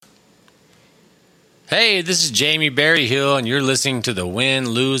Hey, this is Jamie Berryhill, and you're listening to the Win,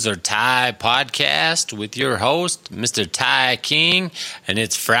 Lose, or Tie podcast with your host, Mr. Ty King. And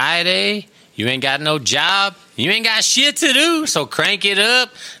it's Friday. You ain't got no job. You ain't got shit to do. So crank it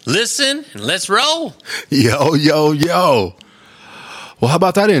up, listen, and let's roll. Yo, yo, yo. Well, how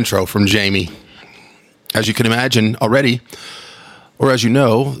about that intro from Jamie? As you can imagine already, or as you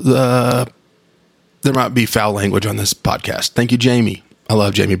know, there might be foul language on this podcast. Thank you, Jamie. I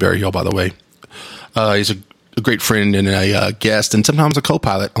love Jamie Berryhill, by the way. He's a great friend and a guest and sometimes a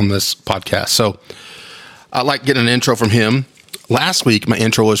co-pilot on this podcast. So I like getting an intro from him. Last week, my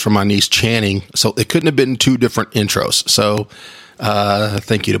intro was from my niece Channing, so it couldn't have been two different intros. So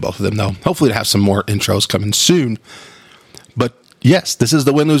thank you to both of them, though. Hopefully to have some more intros coming soon. But yes, this is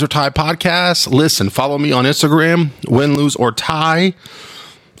the Win, Lose, or Tie podcast. Listen, follow me on Instagram, Win, Lose, or Tie.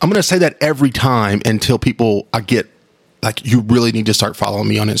 I'm going to say that every time until I get, like, you really need to start following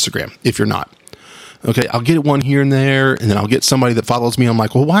me on Instagram if you're not. Okay, I'll get one here and there, and then I'll get somebody that follows me. I'm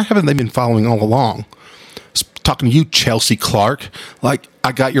like, well, why haven't they been following all along? Talking to you, Chelsea Clark. Like,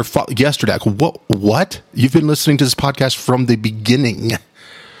 I got your yesterday. Like, what? You've been listening to this podcast from the beginning.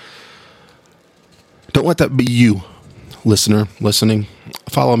 Don't let that be you, listener, listening.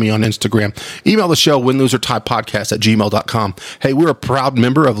 Follow me on Instagram. Email the show, winlosertiepodcast@gmail.com. Hey, we're a proud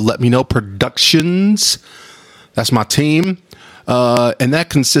member of Let Me Know Productions. That's my team. And that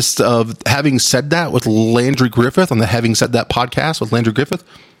consists of Having Said That with Landry Griffith on the Having Said That podcast with Landry Griffith.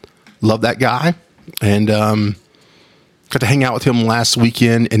 Love that guy. And got to hang out with him last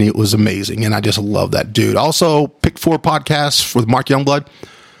weekend, and it was amazing. And I just love that dude. Also, Pick 4 podcast with Mark Youngblood.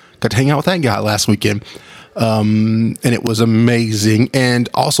 Got to hang out with that guy last weekend. And it was amazing. And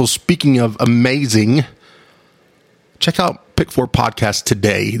also, speaking of amazing, check out Pick 4 podcast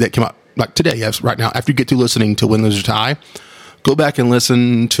today that came out, like today, yes, right now. After you get through listening to Win, Lose, or Tie, go back and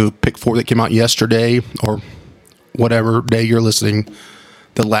listen to Pick 4 that came out yesterday or whatever day you're listening,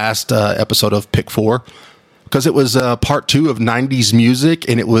 the last episode of Pick 4, because it was part 2 of 90s music,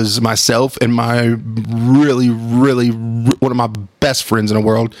 and it was myself and my really one of my best friends in the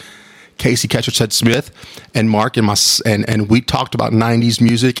world, Casey Ketcherhead Smith, and Mark, and we talked about 90s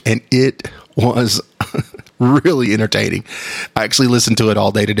music, and it was really entertaining. I actually listened to it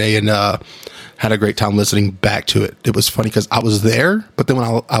all day today and had a great time listening back to it. It was funny because I was there, but then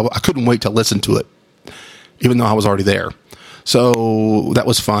when I couldn't wait to listen to it, even though I was already there. So that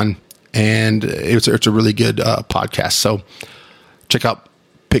was fun, and it's a really good podcast. So check out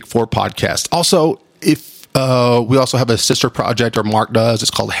Pick 4 podcast. Also, if we also have a sister project, or Mark does,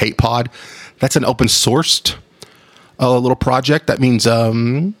 it's called Hate Pod. That's an open sourced little project. That means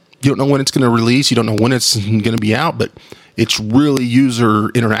you don't know when it's going to release. You don't know when it's going to be out, but it's really user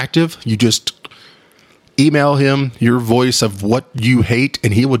interactive. You just email him your voice of what you hate,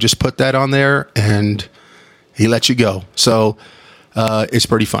 and he will just put that on there, and he lets you go. So it's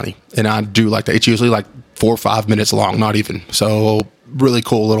pretty funny, and I do like that. It's usually like 4 or 5 minutes long, not even. So really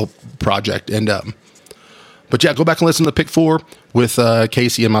cool little project. And but yeah, go back and listen to Pick 4 with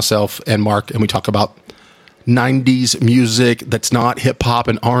Casey and myself and Mark, and we talk about 90s music that's not hip-hop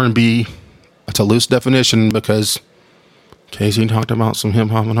and R&B. That's a loose definition because Casey talked about some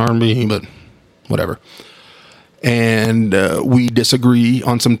hip-hop and R&B, but whatever. And we disagree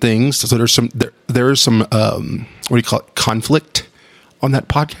on some things. So there's some what do you call it, conflict on that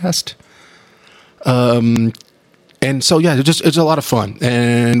podcast. And so, yeah, it's a lot of fun,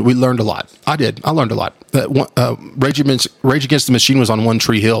 and we learned a lot. I learned a lot. Rage Against the Machine was on One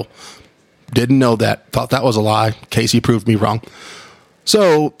Tree Hill. Didn't know that. Thought that was a lie. Casey proved me wrong.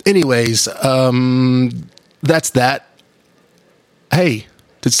 So, anyways, that's that. Hey,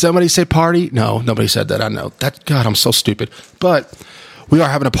 did somebody say party? No, nobody said that. I know. God, I'm so stupid. But we are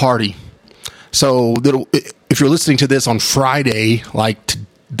having a party. So if you're listening to this on Friday, like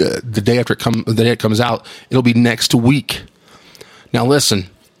the day after the day it comes out, it'll be next week. Now, listen,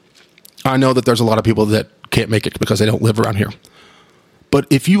 I know that there's a lot of people that can't make it because they don't live around here. But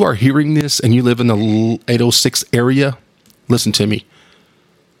if you are hearing this and you live in the 806 area, listen to me.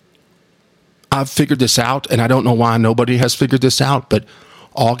 I've figured this out, and I don't know why nobody has figured this out, but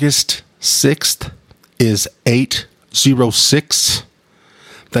August 6th is 806.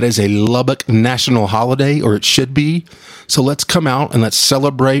 That is a Lubbock national holiday, or it should be. So let's come out and let's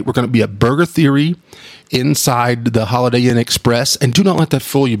celebrate. We're going to be at Burger Theory inside the Holiday Inn Express. And do not let that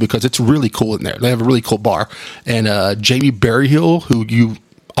fool you because it's really cool in there. They have a really cool bar. And Jamie Berryhill, who you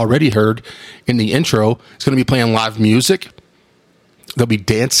already heard in the intro, is going to be playing live music. They'll be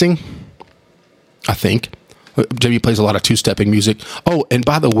dancing, I think. Jamie plays a lot of two-stepping music. Oh, and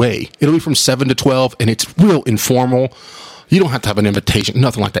by the way, it'll be from 7 to 12, and it's real informal. You don't have to have an invitation,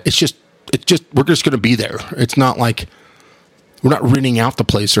 nothing like that. It's just we're just going to be there. It's not like we're not renting out the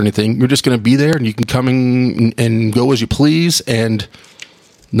place or anything. You're just going to be there, and you can come in and go as you please, and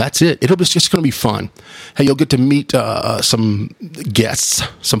that's it. It's just going to be fun. Hey, you'll get to meet some guests,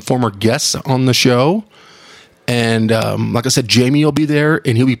 some former guests on the show. And like I said, Jamie will be there,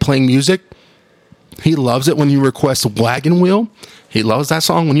 and he'll be playing music. He loves it when you request Wagon Wheel. He loves that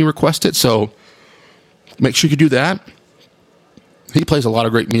song when you request it, so make sure you do that. He plays a lot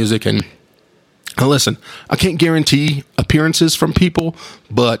of great music, and listen, I can't guarantee appearances from people,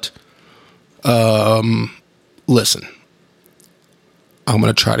 but listen, I'm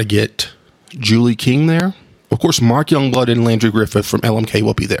going to try to get Julie King there. Of course, Mark Youngblood and Landry Griffith from LMK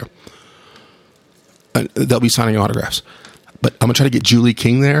will be there. They'll be signing autographs. But I'm going to try to get Julie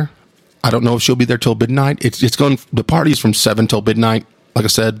King there. I don't know if she'll be there till midnight. The party is from 7 till midnight. Like I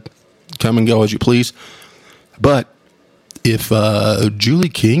said, come and go as you please. But if Julie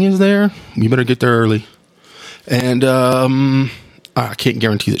King is there, you better get there early. And I can't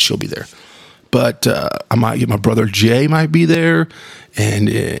guarantee that she'll be there. But I might get my brother Jay might be there. And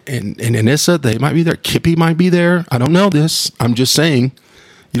Anissa, they might be there. Kippy might be there. I don't know this. I'm just saying.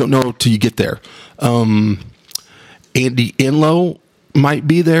 You don't know till you get there. Andy Enlow might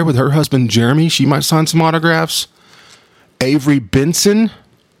be there with her husband Jeremy. She might sign some autographs. Avery Benson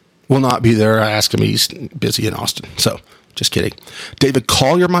will not be there. I asked him. He's busy in Austin. So, just kidding. David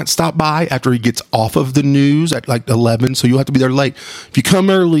Collier might stop by after he gets off of the news at like 11. So, you'll have to be there late. If you come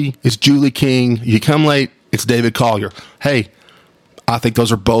early, it's Julie King. You come late, it's David Collier. Hey, I think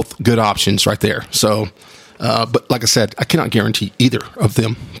those are both good options right there. So, but like I said, I cannot guarantee either of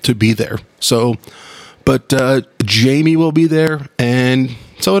them to be there. So, but Jamie will be there, and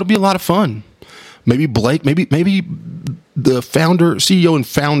so it'll be a lot of fun. Maybe Blake, maybe the founder, CEO and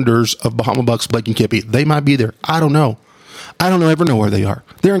founders of Bahama Bucks, Blake and Kippy, they might be there. I don't know. I don't ever know where they are.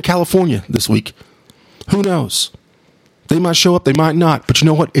 They're in California this week. Who knows? They might show up, they might not. But you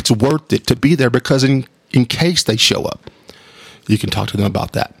know what? It's worth it to be there because in case they show up, you can talk to them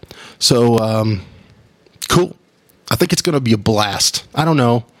about that. So, cool. I think it's going to be a blast. I don't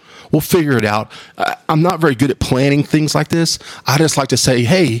know. We'll figure it out. I'm not very good at planning things like this. I just like to say,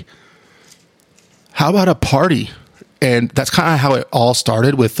 hey, how about a party? And that's kind of how it all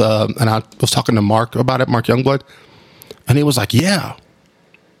started with, and I was talking to Mark about it, Mark Youngblood. And he was like, yeah.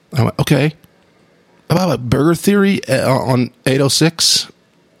 I went, okay. About a Burger Theory on 806?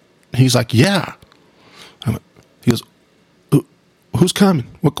 He's like, yeah. He goes, who's coming?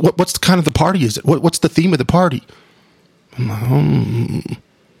 What's the kind of the party is it? What's the theme of the party? I'm like,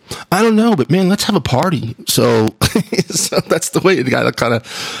 I don't know, but man, let's have a party. So, so that's the way it kind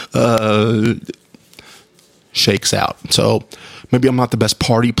of shakes out. So maybe I'm not the best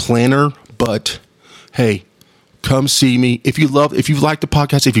party planner, but hey, come see me. If you like the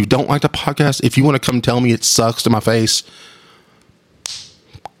podcast, if you don't like the podcast, if you want to come tell me it sucks to my face,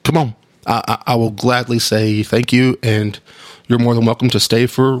 come on. I will gladly say thank you, and you're more than welcome to stay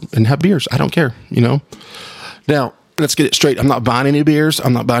and have beers. I don't care, Now, let's get it straight. I'm not buying any beers.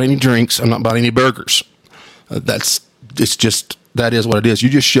 I'm not buying any drinks. I'm not buying any burgers. That is what it is.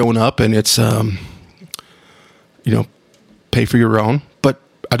 You're just showing up, and it's, pay for your own. But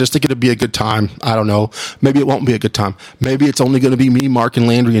I just think it'll be a good time. I don't know. Maybe it won't be a good time. Maybe it's only going to be me, Mark, and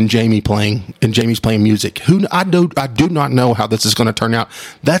Landry, and Jamie playing, and Jamie's playing music. I do not know how this is going to turn out.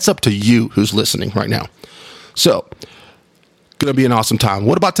 That's up to you who's listening right now. So, going to be an awesome time.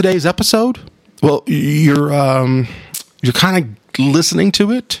 What about today's episode? Well, you're kind of listening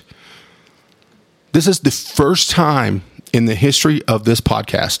to it. This is the first time in the history of this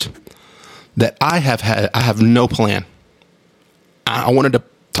podcast that I have no plan. I wanted to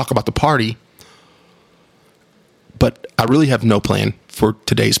talk about the party, but I really have no plan for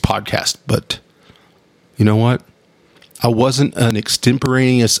today's podcast. But you know what? I wasn't an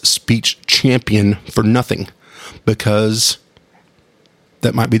extemporaneous speech champion for nothing, because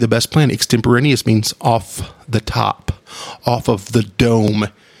that might be the best plan. Extemporaneous means off the top, off of the dome,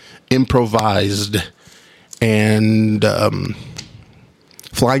 improvised, and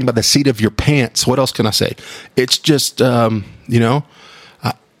flying by the seat of your pants. What else can I say? It's just, but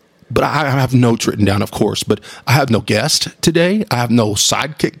I have notes written down, of course, but I have no guest today. I have no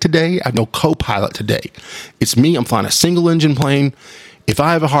sidekick today. I have no co-pilot today. It's me. I'm flying a single engine plane. If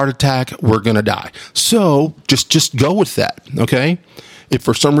I have a heart attack, we're going to die. So just go with that. Okay. If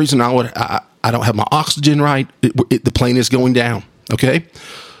for some reason I don't have my oxygen right, the plane is going down. Okay.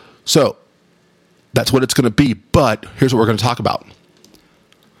 So that's what it's going to be. But here's what we're going to talk about.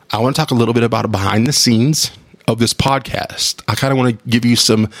 I want to talk a little bit about behind the scenes of this podcast. I kind of want to give you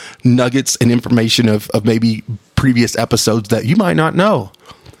some nuggets and information of maybe previous episodes that you might not know.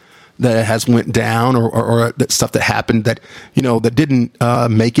 that has went down or that stuff that happened that, that didn't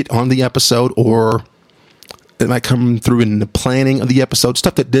make it on the episode, or it might come through in the planning of the episode,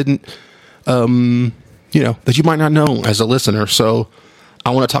 stuff that didn't, that you might not know as a listener. So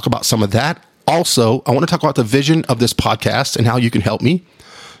I want to talk about some of that. Also, I want to talk about the vision of this podcast and how you can help me.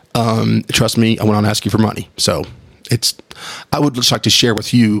 Trust me, I won't ask you for money. So I would just like to share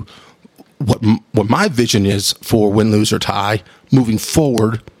with you what my vision is for Win, Lose, or Tie moving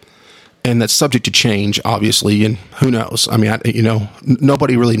forward. And that's subject to change, obviously. And who knows? I mean,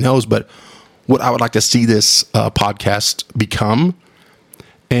 nobody really knows, but what I would like to see this podcast become,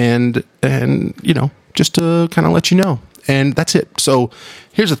 and just to kind of let you know. And that's it. So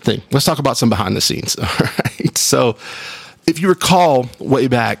here's the thing. Let's talk about some behind the scenes. All right. So if you recall way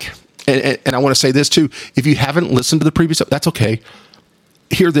back, and I want to say this too, if you haven't listened to the previous, that's okay.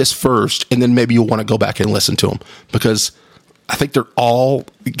 Hear this first, and then maybe you'll want to go back and listen to them, because I think they're all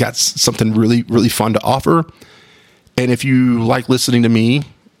got something really, really fun to offer. And if you like listening to me,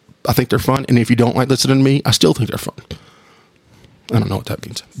 I think they're fun. And if you don't like listening to me, I still think they're fun. I don't know what that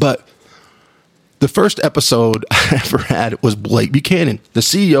means. But the first episode I ever had was Blake Buchanan, the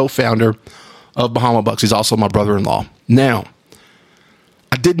CEO, founder of Bahama Bucks. He's also my brother-in-law. Now,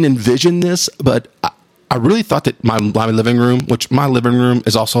 I didn't envision this, but I really thought that my living room, which my living room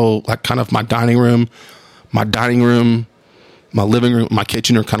is also like kind of my dining room, my living room, my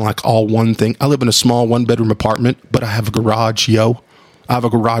kitchen are kind of like all one thing. I live in a small 1-bedroom apartment, but I have a garage, yo. I have a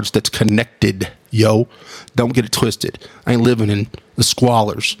garage that's connected, yo. Don't get it twisted. I ain't living in the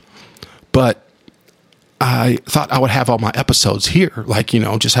squalors. But I thought I would have all my episodes here, like,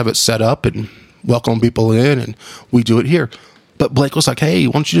 just have it set up and welcome people in, and we do it here. But Blake was like, hey,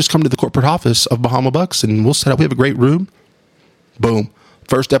 why don't you just come to the corporate office of Bahama Bucks and we'll set up. We have a great room. Boom.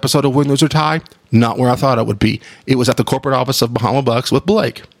 First episode of Win, Lose, or Tie, not where I thought it would be. It was at the corporate office of Bahama Bucks with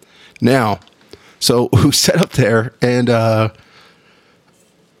Blake. Now, so we set up there, and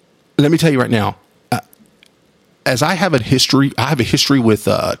let me tell you right now, as I have a history with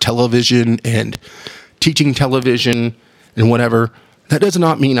television and teaching television and whatever. That does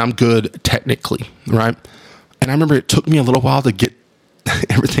not mean I'm good technically, right? And I remember it took me a little while to get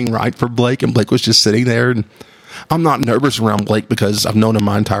everything right for Blake, and Blake was just sitting there, and I'm not nervous around Blake because I've known him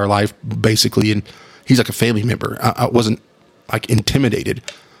my entire life, basically, and he's like a family member. I wasn't like intimidated,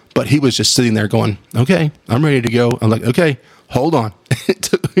 but he was just sitting there going, okay, I'm ready to go. I'm like, okay, hold on. It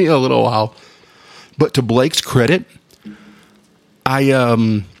took me a little while, but to Blake's credit, I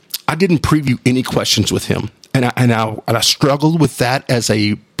didn't preview any questions with him, and I struggled with that as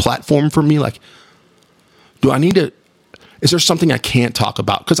a platform for me. Like, do I need to? Is there something I can't talk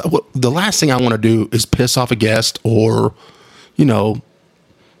about? Because the last thing I want to do is piss off a guest or, do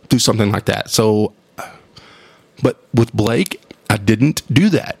something like that. So, but with Blake, I didn't do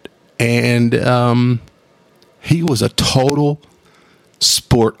that, and he was a total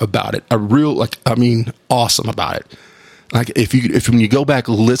sport about it. Awesome about it. Like if when you go back,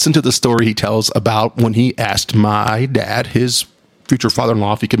 listen to the story he tells about when he asked my dad, his future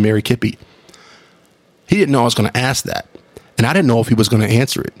father-in-law, if he could marry Kippy. He didn't know I was going to ask that, and I didn't know if he was going to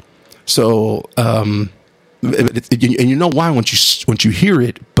answer it. So, and you know why once you hear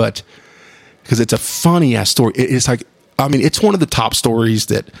it, but because it's a funny ass story. It's like, it's one of the top stories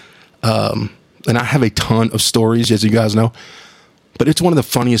that, and I have a ton of stories, as you guys know, but it's one of the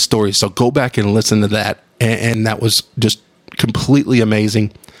funniest stories. So go back and listen to that. And that was just completely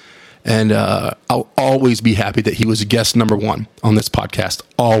amazing. And I'll always be happy that he was guest number one on this podcast.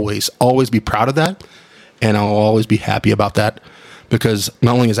 Always be proud of that. And I'll always be happy about that, because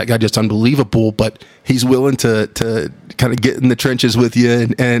not only is that guy just unbelievable, but he's willing to kind of get in the trenches with you.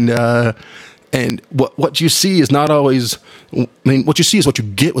 And what you see is not always, what you see is what you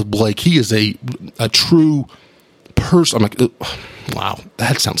get with Blake. He is a true person. I'm like, wow,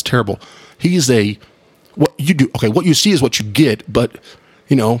 that sounds terrible. He is what you do. Okay. What you see is what you get, but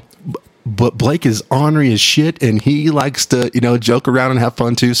but Blake is ornery as shit, and he likes to, joke around and have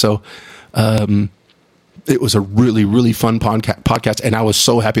fun too. So, it was a really, really fun podcast, and I was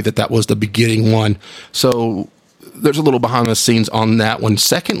so happy that was the beginning one. So there's a little behind the scenes on that one.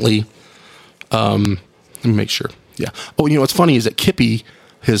 Secondly, let me make sure. Yeah. Oh, what's funny is that Kippy,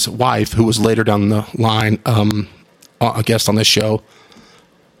 his wife, who was later down the line, a guest on this show.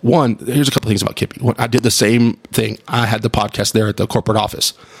 One, here's a couple things about Kippy. One, I did the same thing. I had the podcast there at the corporate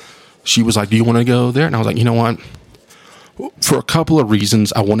office. She was like, do you want to go there? And I was like, you know what? For a couple of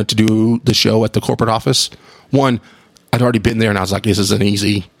reasons, I wanted to do the show at the corporate office. One, I'd already been there, and I was like, it's an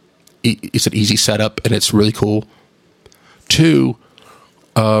easy setup, and it's really cool. Two,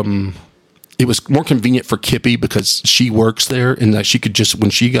 it was more convenient for Kippy because she works there and that she could just, when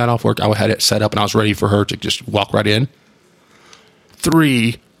she got off work, I had it set up and I was ready for her to just walk right in.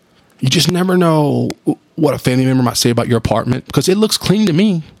 3, you just never know what a family member might say about your apartment because it looks clean to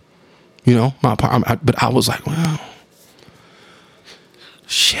me, you know, my apartment. But I was like, wow,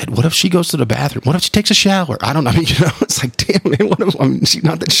 shit, what if she goes to the bathroom? What if she takes a shower? I don't know. I mean, you know, it's like, damn, man, what if, I mean,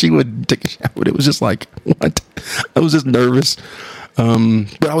 not that she would take a shower, but it was just like, what? I was just nervous.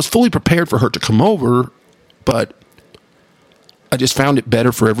 But I was fully prepared for her to come over, but I just found it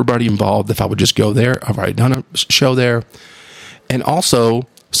better for everybody involved if I would just go there. I've already done a show there. And also,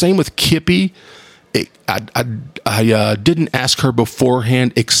 same with Kippy. I didn't ask her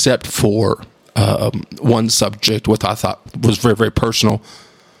beforehand except for one subject, which I thought was very, very personal.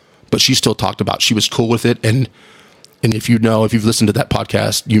 But she still talked about, she was cool with it. And if you know, if you've listened to that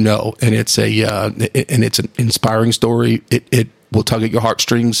podcast, you know, and it's it's an inspiring story. It will tug at your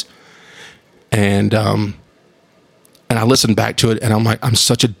heartstrings. And I listened back to it and I'm like, I'm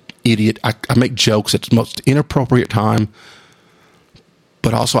such an idiot. I make jokes at the most inappropriate time.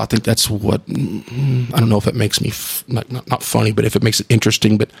 But also, I think that's what, I don't know if it makes me, not funny, but if it makes it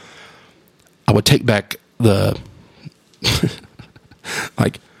interesting. But I would take back the,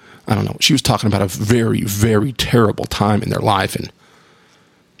 like, I don't know. She was talking about a very, very terrible time in their life.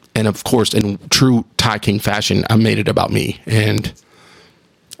 And of course, in true Ty King fashion, I made it about me. And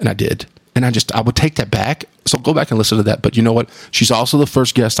I did. And I would take that back. So go back and listen to that. But you know what? She's also the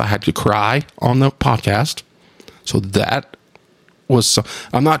first guest I had to cry on the podcast. So that was,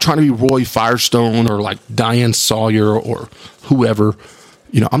 I'm not trying to be Roy Firestone or like Diane Sawyer or whoever,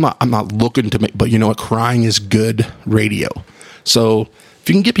 you know, I'm not looking to make, but you know what, crying is good radio. So if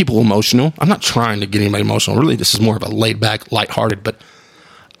you can get people emotional, I'm not trying to get anybody emotional. Really, this is more of a laid back, lighthearted, but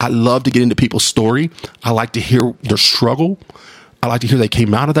I love to get into people's story. I like to hear their struggle. I like to hear they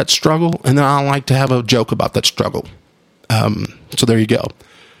came out of that struggle. And then I like to have a joke about that struggle. So there you go.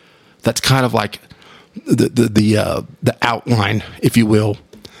 That's kind of like the outline, if you will,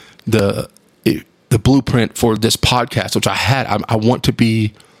 the blueprint for this podcast, which I had. I want to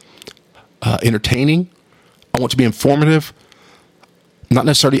be entertaining. I want to be informative, not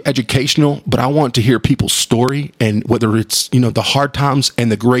necessarily educational, but I want to hear people's story, and whether it's, you know, the hard times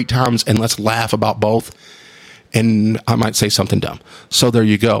and the great times, and let's laugh about both. And I might say something dumb. So there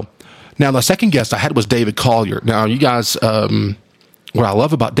you go. Now, the second guest I had was David Collier. Now, you guys, what I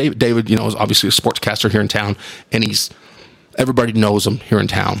love about David, you know, is obviously a sportscaster here in town, and everybody knows him here in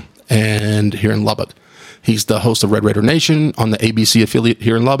town and here in Lubbock. He's the host of Red Raider Nation on the ABC affiliate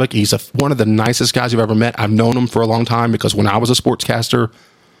here in Lubbock. He's one of the nicest guys you've ever met. I've known him for a long time because when I was a sportscaster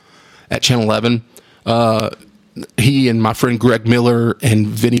at Channel 11, he and my friend Greg Miller and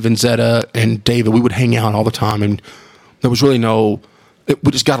Vinny Vanzetta and David, we would hang out all the time, and there was really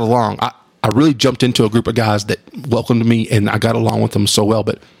we just got along. I really jumped into a group of guys that welcomed me, and I got along with them so well.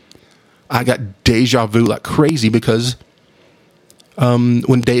 But I got deja vu like crazy because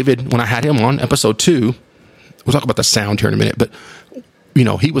when I had him on episode 2, we'll talk about the sound here in a minute, but you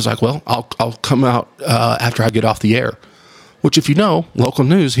know, he was like, well, I'll come out after I get off the air, which, if you know, local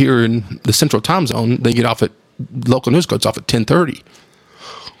news here in the Central Time Zone, they get off at, local news goes off at 10:30,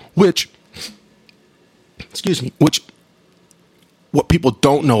 which what people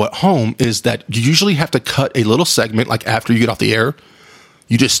don't know at home is that you usually have to cut a little segment, like after you get off the air,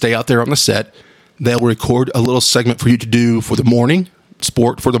 you just stay out there on the set. They'll record a little segment for you to do for the morning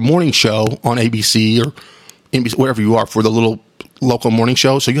for the morning show on ABC or NBC, wherever you are, for the little local morning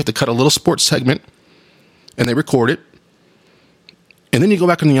show. So you have to cut a little sports segment, and they record it. And then you go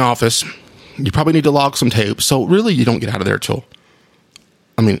back in the office. You probably need to log some tape. So really, you don't get out of there till,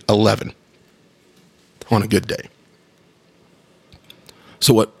 11 on a good day.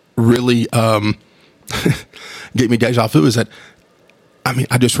 So what really gave me deja vu is that,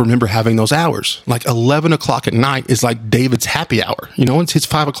 I just remember having those hours. Like 11 o'clock at night is like David's happy hour. You know, it's his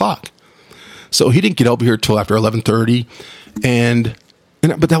 5 o'clock. So he didn't get over here till after 11:30,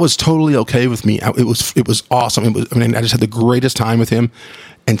 but that was totally okay with me. It was awesome. I just had the greatest time with him,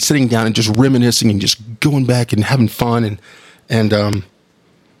 and sitting down and just reminiscing and just going back and having fun. And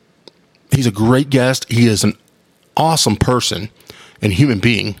he's a great guest. He is an awesome person and human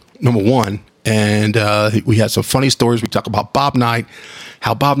being, number one. And we had some funny stories. We talk about Bob Knight,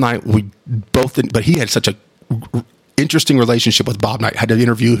 how Bob Knight, but he had such a interesting relationship with Bob Knight. Had to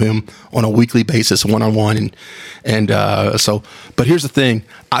interview him on a weekly basis, one-on-one. But here's the thing.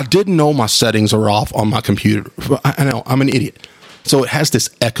 I didn't know my settings are off on my computer. I know, I'm an idiot. So it has this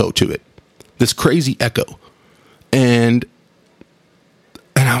echo to it, this crazy echo. And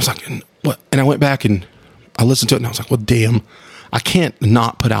I was like, what? And I went back and I listened to it, and I was like, well, damn, I can't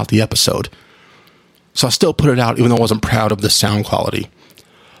not put out the episode. So I still put it out, even though I wasn't proud of the sound quality.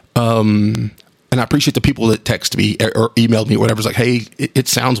 And I appreciate the people that text me or emailed me or whatever. It's like, hey, it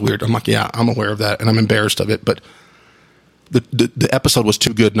sounds weird. I'm like, yeah, I'm aware of that, and I'm embarrassed of it. But the episode was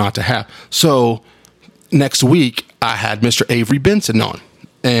too good not to have. So next week, I had Mr. Avery Benson on.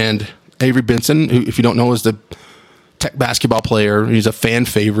 And Avery Benson, who, if you don't know, is the Tech basketball player. He's a fan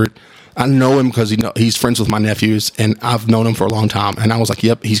favorite. I know him because he's friends with my nephews, and I've known him for a long time. And I was like,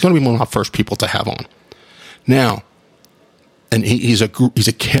 yep, he's going to be one of my first people to have on. Now, and he's a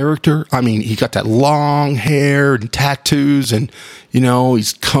character. I mean, he got that long hair and tattoos, and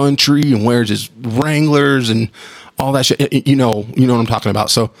he's country and wears his Wranglers and all that shit. You know what I'm talking about.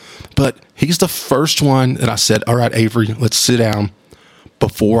 So, but he's the first one that I said, all right, Avery, let's sit down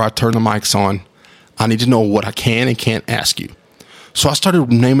before I turn the mics on. I need to know what I can and can't ask you. So I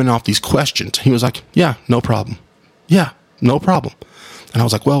started naming off these questions. He was like, yeah, no problem. Yeah, no problem. And I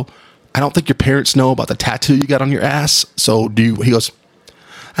was like, well, I don't think your parents know about the tattoo you got on your ass. So he goes,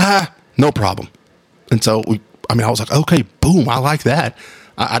 no problem. And so I was like, okay, boom, I like that.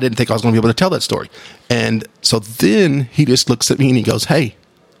 I didn't think I was going to be able to tell that story. And so then he just looks at me and he goes, hey,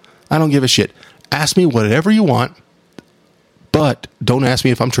 I don't give a shit. Ask me whatever you want, but don't ask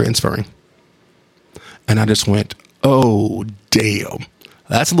me if I'm transferring. And I just went, oh, damn.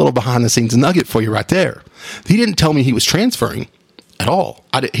 That's a little behind the scenes nugget for you right there. He didn't tell me he was transferring at all.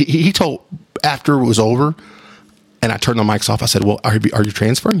 He told after it was over and I turned the mics off. I said, well, are you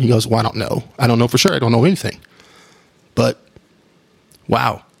transferring? He goes, well, I don't know. I don't know for sure. I don't know anything. But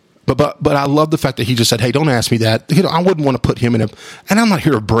wow. But I love the fact that he just said, hey, don't ask me that. I wouldn't want to put him in and I'm not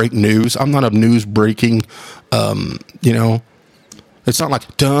here to break news. I'm not a news breaking, it's not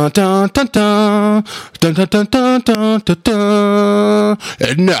like dun dun dun dun dun dun dun dun dun dun dun.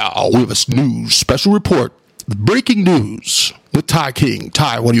 And now we have a news special report. Breaking news with Ty King.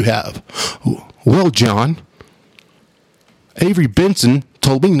 Ty, what do you have? Well, John, Avery Benson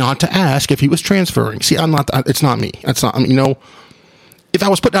told me not to ask if he was transferring. See, it's not me. It's not, if I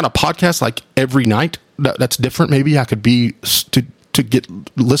was putting out a podcast like every night, that's different. Maybe I could be to get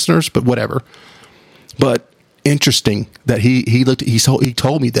listeners, but whatever. But interesting that he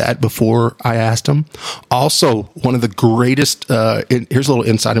told me that before I asked him. Also, one of the greatest, here's a little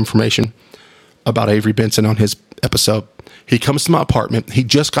inside information about Avery Benson on his episode. He comes to my apartment. He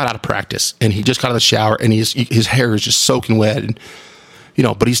just got out of practice and he just got out of the shower and his hair is just soaking wet and,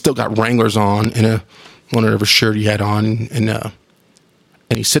 but he's still got Wranglers on and whatever shirt he had on and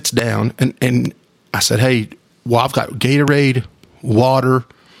he sits down and I said, hey, well, I've got Gatorade, water,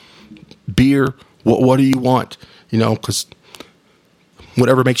 beer. What do you want? Because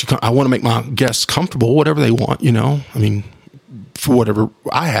whatever makes you, I want to make my guests comfortable, whatever they want, for whatever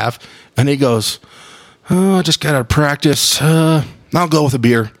I have. And he goes, oh, I just got out of practice. I'll go with a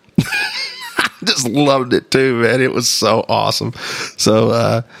beer. I just loved it too, man. It was so awesome.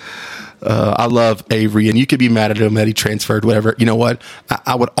 So, I love Avery, and you could be mad at him that he transferred, whatever. You know what?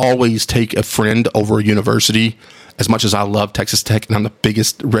 I would always take a friend over a university. As much as I love Texas Tech, and I'm the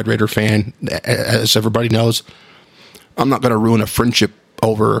biggest Red Raider fan, as everybody knows, I'm not going to ruin a friendship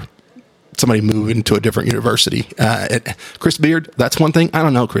over somebody moving to a different university. Chris Beard, that's one thing. I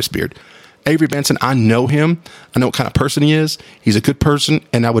don't know Chris Beard. Avery Benson, I know him. I know what kind of person he is. He's a good person,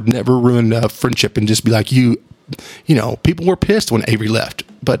 and I would never ruin a friendship and just be like, people were pissed when Avery left.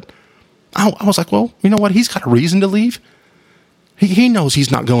 But I was like, well, you know what? He's got a reason to leave. He knows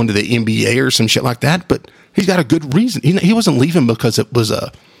he's not going to the NBA or some shit like that, but he's got a good reason. He wasn't leaving because it was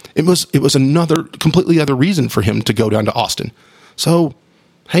another completely other reason for him to go down to Austin. So,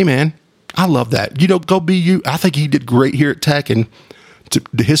 hey man, I love that. Go be you. I think he did great here at Tech, and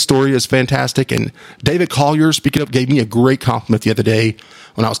his story is fantastic. And David Collier, speaking up, gave me a great compliment the other day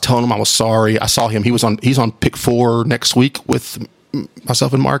when I was telling him I was sorry. I saw him. He's on Pick 4 next week with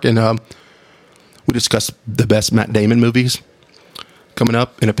myself and Mark, and we discussed the best Matt Damon movies coming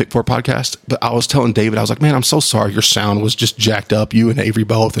up in a Pick 4 podcast. But I was telling David, I was like, man, I'm so sorry. Your sound was just jacked up, you and Avery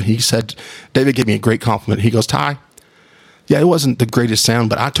both. And he said, David gave me a great compliment. He goes, Ty, yeah, it wasn't the greatest sound,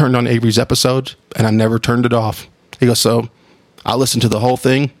 but I turned on Avery's episode and I never turned it off. He goes, so I listened to the whole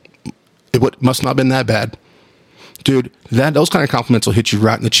thing. It must not have been that bad. Dude, those kind of compliments will hit you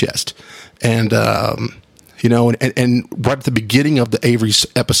right in the chest. And, and right at the beginning of the Avery's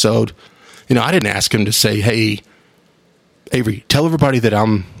episode, I didn't ask him to say, hey, Avery, tell everybody that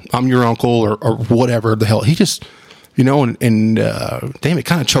I'm your uncle or whatever the hell. He just, damn, it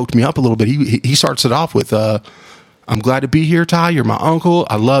kind of choked me up a little bit. He starts it off with, I'm glad to be here, Ty. You're my uncle.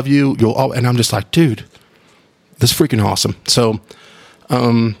 I love you. And I'm just like, dude, this is freaking awesome. So,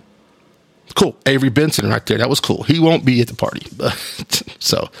 cool. Avery Benson right there. That was cool. He won't be at the party.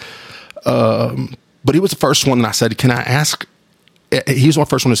 So, But he was the first one that I said, can I ask? He was my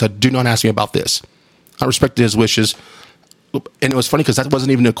first one who said, do not ask me about this. I respected his wishes. And it was funny because that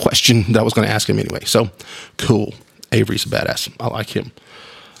wasn't even a question that I was going to ask him anyway. So cool. Avery's a badass. I like him.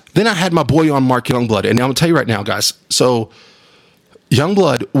 Then I had my boy on, Mark Youngblood. And I'm going to tell you right now, guys. So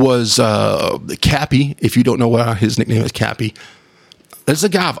Youngblood was Cappy. If you don't know why his nickname is Cappy. This is a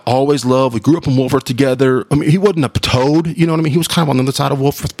guy I've always loved. We grew up in Wolfforth together. I mean, he wasn't a toad. You know what I mean? He was kind of on the other side of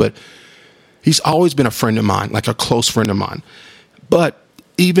Wolfforth. But he's always been a friend of mine, like a close friend of mine. But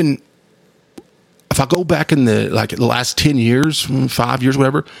even if I go back in the last 10 years, 5 years,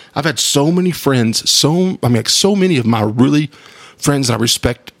 whatever, I've had so many friends, so many of my really friends that I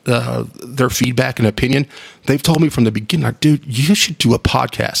respect their feedback and opinion. They've told me from the beginning, like, dude, you should do a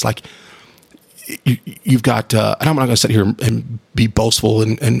podcast. Like, you've got, and I'm not going to sit here and be boastful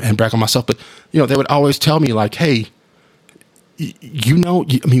and brag on myself, but, you know, they would always tell me, like, hey,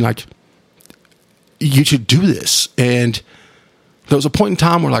 like, you should do this. And there was a point in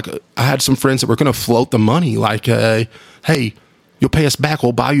time where, like, I had some friends that were going to float the money, like, hey, you'll pay us back,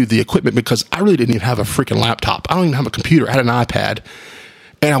 we'll buy you the equipment, because I really didn't even have a freaking laptop. I don't even have a computer. I had an iPad,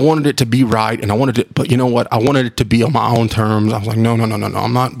 and I wanted it to be right, and I wanted it, but you know what? I wanted it to be on my own terms. I was like, no,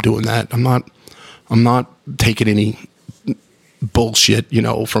 I'm not doing that. I'm not taking any bullshit, you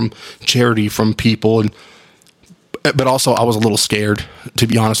know, from charity, from people, but also I was a little scared, to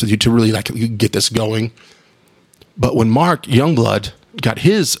be honest with you, to really, like, get this going. But when Mark Youngblood got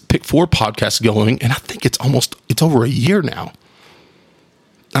his Pick 4 podcast going, and I think it's over a year now.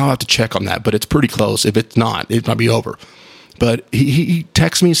 I'll have to check on that, but it's pretty close. If it's not, it might be over. But he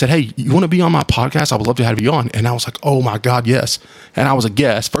texted me and said, hey, you want to be on my podcast? I would love to have you on. And I was like, oh my God, yes. And I was a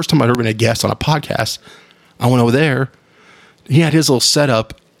guest. First time I'd ever been a guest on a podcast. I went over there. He had his little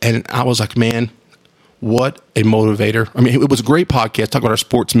setup, and I was like, man, what a motivator. I mean, it was a great podcast, talk about our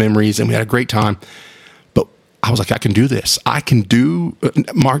sports memories, and we had a great time. But I was like, I can do this.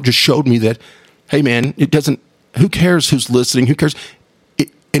 Mark just showed me that, hey man, who cares who's listening? Who cares?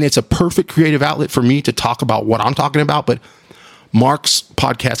 And it's a perfect creative outlet for me to talk about what I'm talking about. But Mark's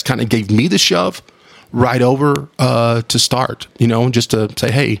podcast kind of gave me the shove right over to start, you know, just to say,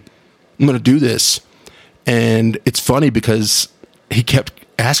 hey, I'm going to do this. And it's funny because he kept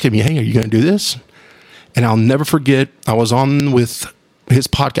asking me, hey, are you going to do this? And I'll never forget, I was on with his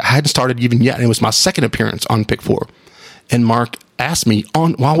podcast. I hadn't started even yet. And it was my second appearance on Pick 4. And Mark asked me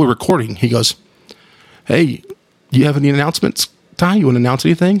while we were recording, he goes, hey, do you have any announcements? Ty, you want to announce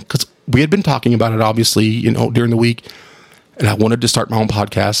anything? Because we had been talking about it, obviously, you know, during the week. And I wanted to start my own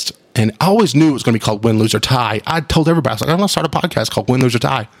podcast. And I always knew it was going to be called Win, Lose, or Tie. I told everybody, I was like, I'm going to start a podcast called Win, Lose, or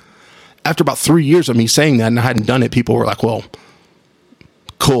Tie. After about 3 years of me saying that, and I hadn't done it, people were like, well,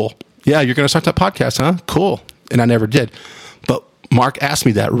 cool. Yeah, you're going to start that podcast, huh? Cool. And I never did. But Mark asked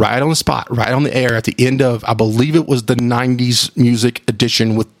me that right on the spot, right on the air at the end of, I believe it was the 90s music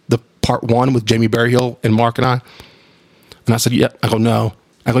edition with the part 1 with Jamie Berryhill and Mark and I. And I said, yeah. I go, no.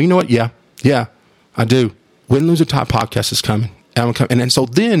 I go, you know what? Yeah, I do. Win, Lose, or Tie podcast is coming. And then so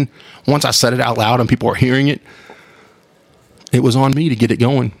then, once I said it out loud and people were hearing it, it was on me to get it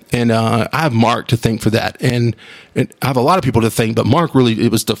going. And I have Mark to thank for that. And I have a lot of people to thank, but Mark really,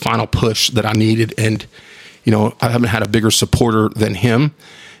 it was the final push that I needed. And, you know, I haven't had a bigger supporter than him.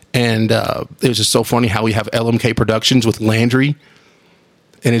 And it was just so funny how we have LMK Productions with Landry.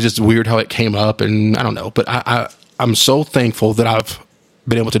 And it's just weird how it came up. And I don't know. But I'm so thankful that I've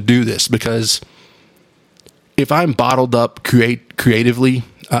been able to do this, because if I'm bottled up creatively,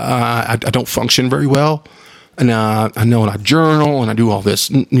 I don't function very well. And I know, and I journal and I do all this,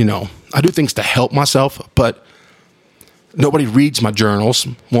 you know, I do things to help myself, but nobody reads my journals.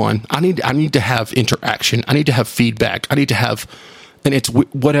 One, I need to have interaction. I need to have feedback. I need to have, and it's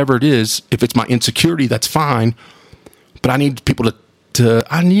whatever it is. If it's my insecurity, that's fine. But I need people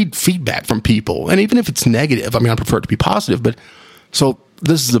I need feedback from people. And even if it's negative, I mean, I prefer it to be positive, but so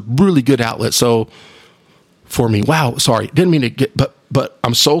this is a really good outlet. So for me, wow, sorry, didn't mean to get, but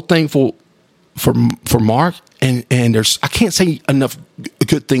I'm so thankful for Mark, and I can't say enough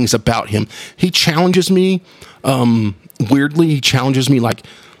good things about him. He challenges me, weirdly, he challenges me like,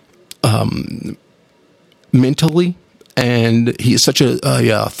 mentally, and he is such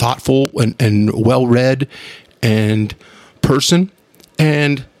a thoughtful and well-read and person.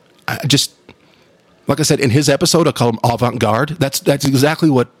 And I just, like I said, in his episode, I call him avant-garde. That's exactly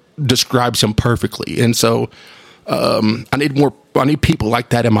what describes him perfectly. And so I need people like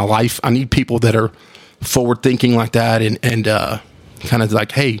that in my life. I need people that are forward thinking like that, and kind of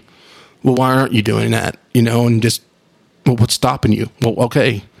like, hey, well, why aren't you doing that? You know, and just, well, what's stopping you? Well,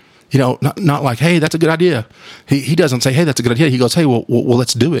 okay, not like, hey, that's a good idea. He doesn't say, hey, that's a good idea. He goes, hey, well,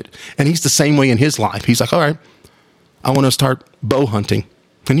 let's do it. And he's the same way in his life. He's like, all right, I want to start bow hunting.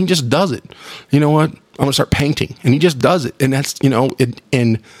 And he just does it. You know what? I want to start painting. And he just does it. And that's,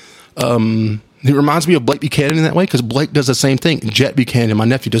 it reminds me of Blake Buchanan in that way, because Blake does the same thing. Jet Buchanan, my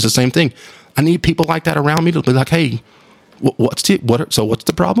nephew, does the same thing. I need people like that around me to be like, hey, what's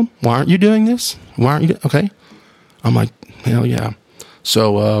the problem? Why aren't you doing this? Why aren't you? Okay. I'm like, hell yeah.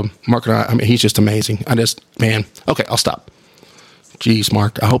 So, Mark and I mean, he's just amazing. Okay, I'll stop. Jeez,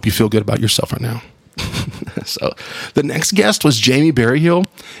 Mark, I hope you feel good about yourself right now. So the next guest was Jamie Berryhill,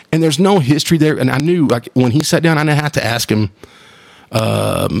 and there's no history there. And I knew, like, when he sat down, I had to ask him,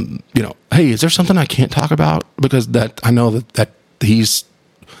 hey, is there something I can't talk about? Because I know that he's,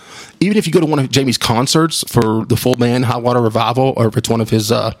 even if you go to one of Jamie's concerts for the full band Hot Water Revival, or if it's one of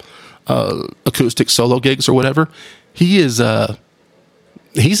his acoustic solo gigs or whatever, he's an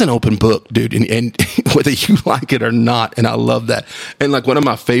open book, dude, and whether you like it or not. And I love that. And like, one of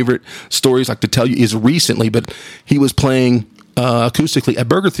my favorite stories, like, to tell you is recently, but he was playing acoustically at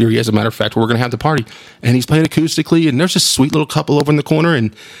Burger Theory, as a matter of fact, where we're going to have the party, and he's playing acoustically, and there's this sweet little couple over in the corner,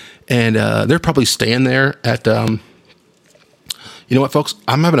 and they're probably staying there at, you know what, folks,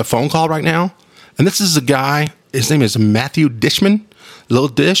 I'm having a phone call right now, and this is a guy, his name is Matthew Dishman, Little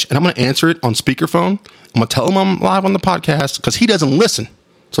Dish, and I'm going to answer it on speakerphone. I'm going to tell him I'm live on the podcast, because he doesn't listen.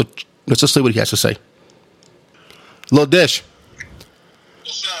 So let's just see what he has to say. Little Dish.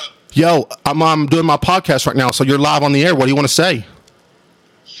 What's up? Yo, I'm doing my podcast right now, so you're live on the air. What do you want to say?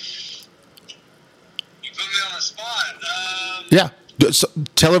 You put me on the spot. Yeah. So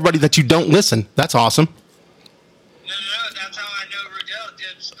tell everybody that you don't listen. That's awesome. No, that's how I know Rudell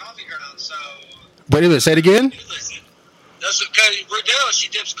dips coffee grounds, so... Wait a minute, say it again? You listen. That's because Rudell, she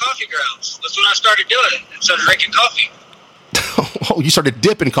dips coffee grounds. That's when I started doing it. Instead of drinking coffee. Oh, you started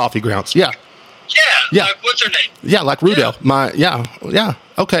dipping coffee grounds. Yeah. Yeah. Like, what's her name? Yeah, like Rudell. Yeah. Yeah.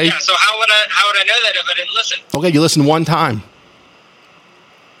 Okay. Yeah, so how would I know that if I didn't listen? Okay, you listened one time.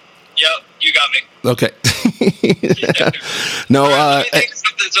 Yep, you got me. Okay. No, Let me think of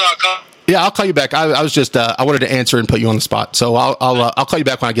something, so I'll call. Yeah, I'll call you back. I was just I wanted to answer and put you on the spot, so I'll call you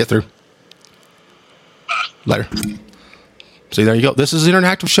back when I get through. Later. See, there you go. This is an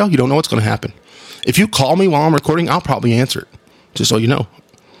interactive show. You don't know what's going to happen. If you call me while I'm recording, I'll probably answer it, just so you know.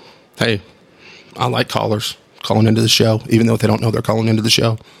 Hey, I like callers calling into the show, even though they don't know they're calling into the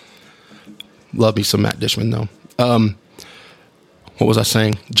show. Love me some Matt Dishman, though. What was I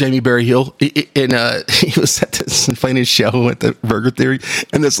saying? Jamie Berryhill, he was at this playing his show at the Burger Theory,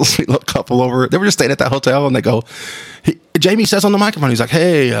 and this sweet little couple over, they were just staying at that hotel, and they go, Jamie says on the microphone, he's like,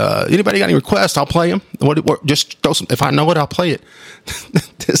 hey, anybody got any requests? I'll play them. Just throw some, if I know it, I'll play it.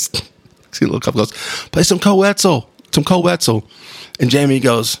 This little couple goes, play some Coetzel. And Jamie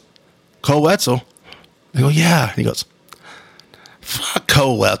goes, Coetzel? I go, yeah. And he goes, fuck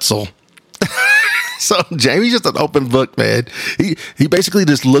Coetzel. So Jamie's just an open book, man. He basically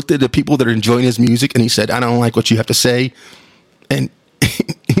just looked at the people that are enjoying his music, and he said, I don't like what you have to say. And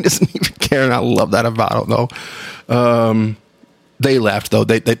he doesn't even care, and I love that about him, though. They laughed, though.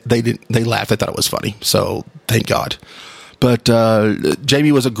 They laughed. They thought it was funny. So thank God. But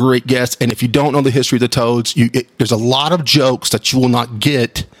Jamie was a great guest, and if you don't know the history of the Toads, there's a lot of jokes that you will not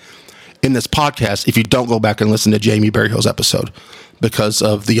get in this podcast if you don't go back and listen to Jamie Berryhill's episode, because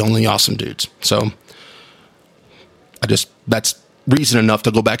of the Only Awesome Dudes. So that's reason enough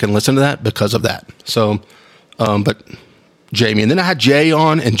to go back and listen to that because of that. So, but Jamie, and then I had Jay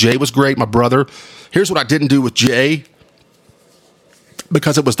on, and Jay was great, my brother. Here's what I didn't do with Jay,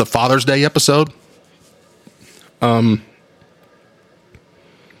 because it was the Father's Day episode. I'll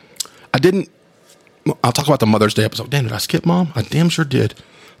talk about the Mother's Day episode. Damn, did I skip Mom? I damn sure did.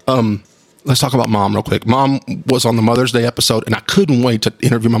 Let's talk about Mom real quick. Mom was on the Mother's Day episode, and I couldn't wait to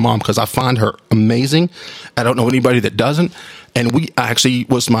interview my mom because I find her amazing. I don't know anybody that doesn't. And we actually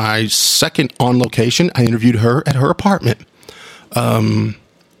was my second on location. I interviewed her at her apartment. Because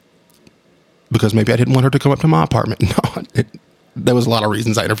maybe I didn't want her to come up to my apartment. No, there was a lot of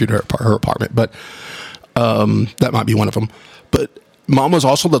reasons I interviewed her at her apartment, but that might be one of them. But Mom was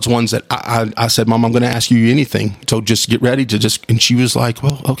also those ones that I said, Mom, I'm going to ask you anything. So just get ready to and she was like,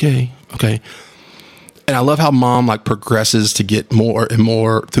 well, okay. And I love how Mom like progresses to get more and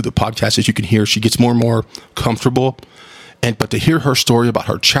more through the podcast. As you can hear, she gets more and more comfortable. But to hear her story about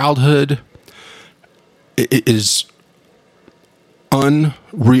her childhood, it is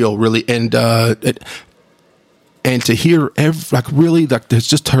unreal, really. And to hear it's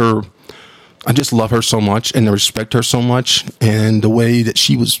just her. I just love her so much, and I respect her so much, and the way that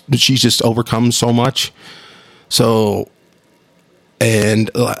she's just overcome so much. So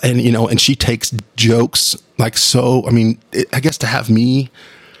and she takes jokes like so. I mean, I guess to have me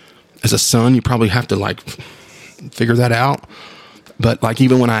as a son, you probably have to like figure that out. But like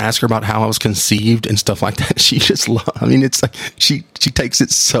even when I ask her about how I was conceived and stuff like that, she just I mean, it's like she takes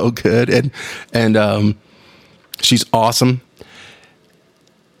it so good, and she's awesome.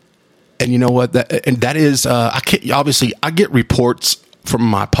 And you know what? That is I get reports from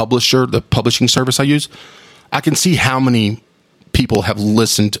my publisher, the publishing service I use. I can see how many people have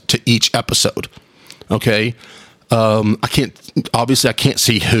listened to each episode. Okay. I can't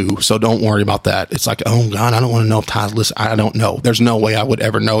see who, so don't worry about that. It's like, oh God, I don't want to know if Ty's listening. I don't know. There's no way I would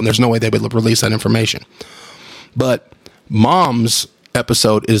ever know. And there's no way they would release that information. But Mom's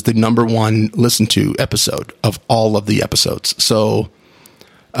episode is the number one listened to episode of all of the episodes. So,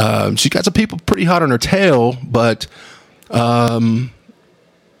 she got some people pretty hot on her tail, but it's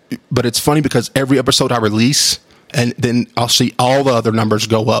funny because every episode I release, and then I'll see all the other numbers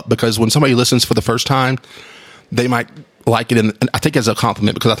go up, because when somebody listens for the first time, they might like it, and I think as a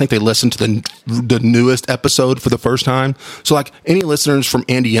compliment, because I think they listen to the newest episode for the first time. So like any listeners from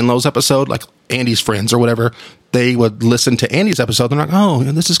Andy Enlow's episode, like Andy's friends or whatever, they would listen to Andy's episode. They're like, oh,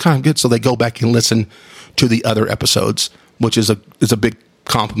 this is kind of good. So they go back and listen to the other episodes, which is a big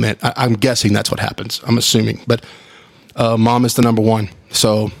compliment. I'm guessing that's what happens. I'm assuming, but Mom is the number one.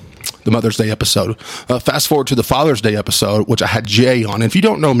 So the Mother's Day episode. Fast forward to the Father's Day episode, which I had Jay on. And if you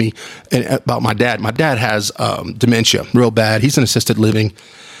don't know me about my dad has dementia, real bad. He's in assisted living.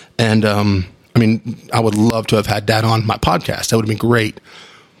 And I mean, I would love to have had Dad on my podcast. That would have been great.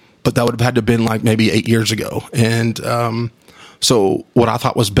 But that would have had to have been like maybe 8 years ago. And so what I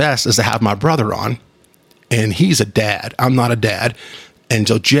thought was best is to have my brother on. And he's a dad. I'm not a dad. And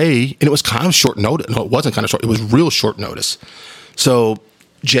so Jay, and it was kind of short notice. No, it wasn't kind of short. It was real short notice. So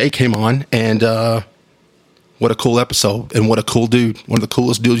Jay came on, and what a cool episode, and what a cool dude. One of the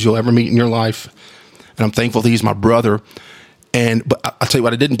coolest dudes you'll ever meet in your life. And I'm thankful that he's my brother. But I'll tell you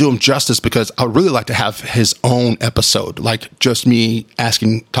what, I didn't do him justice, because I would really like to have his own episode, like just me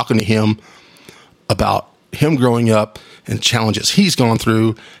talking to him about him growing up and challenges he's gone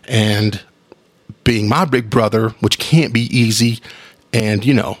through, and being my big brother, which can't be easy. And,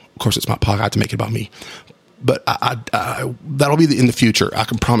 of course, it's my podcast, I have to make it about me. But that'll be in the future. I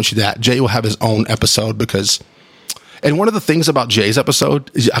can promise you that. Jay will have his own episode and one of the things about Jay's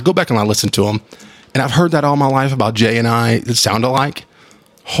episode is I go back and I listen to him, and I've heard that all my life about Jay and I that sound alike.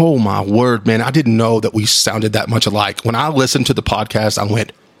 Oh my word, man. I didn't know that we sounded that much alike. When I listened to the podcast, I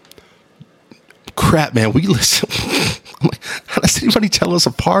went, crap, man, we listen. I'm like, how does anybody tell us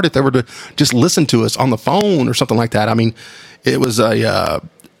apart if they were to just listen to us on the phone or something like that? I mean, it was a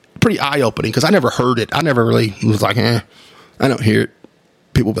pretty eye-opening, because I never heard it. I never really was like, I don't hear it.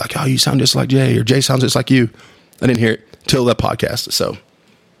 People will be like, oh, you sound just like Jay, or Jay sounds just like you. I didn't hear it till that podcast. So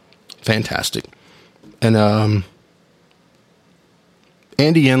fantastic. And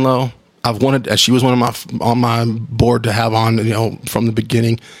Andy Enlow, she was one of on my board to have on, from the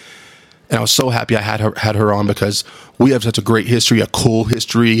beginning. And I was so happy I had her on, because we have such a great history, a cool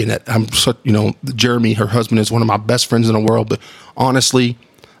history. And I'm such, Jeremy, her husband, is one of my best friends in the world. But honestly,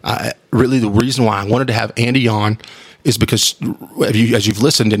 really the reason why I wanted to have Andy on is because, as you've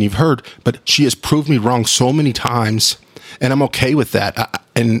listened and you've heard, but she has proved me wrong so many times, and I'm okay with that.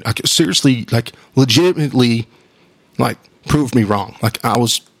 I seriously, like, legitimately, like, proved me wrong. Like,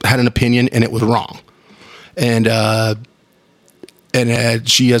 had an opinion and it was wrong. And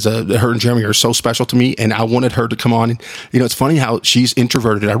she her and Jeremy are so special to me, and I wanted her to come on. And, it's funny how she's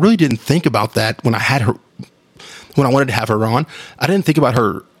introverted. I really didn't think about that when I wanted to have her on. I didn't think about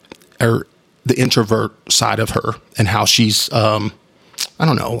the introvert side of her, and how she's, I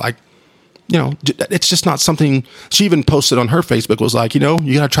don't know, like, it's just not something. She even posted on her Facebook, was like, you got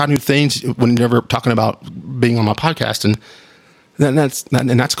to try new things when you're never talking about being on my podcast. And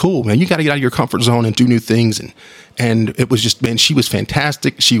that's cool, man. You got to get out of your comfort zone and do new things. And it was just, man, she was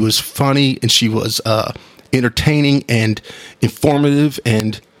fantastic. She was funny, and she was entertaining and informative,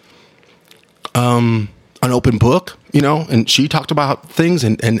 and an open book, and she talked about things,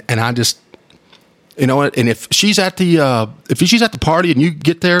 and I just, and if she's at the party and you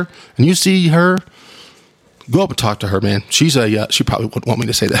get there and you see her, go up and talk to her, man. She probably wouldn't want me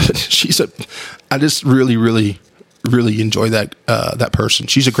to say that, but I just really, really, really enjoy that person.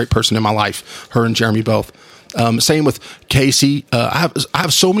 She's a great person in my life, her and Jeremy both. Same with Casey. I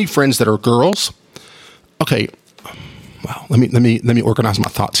have so many friends that are girls. Okay. Wow. Let me organize my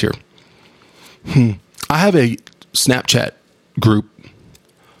thoughts here. I have a Snapchat group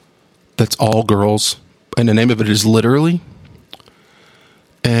that's all girls, and the name of it is Literally.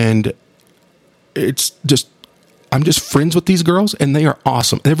 And it's just I'm just friends with these girls, and they are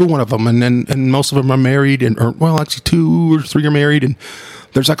awesome. Every one of them, and most of them are married, actually 2 or 3 are married, and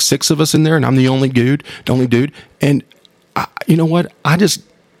there's like 6 of us in there, and I'm the only dude. And you know what? I don't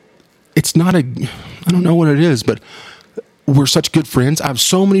know what it is, but we're such good friends. I have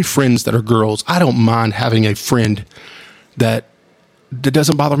so many friends that are girls. I don't mind having a friend that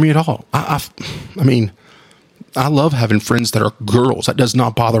doesn't bother me at all. I mean, I love having friends that are girls. That does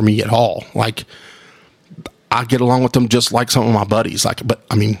not bother me at all. Like, I get along with them just like some of my buddies. But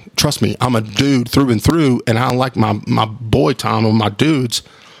I mean, trust me, I'm a dude through and through, and I like my boy time with my dudes.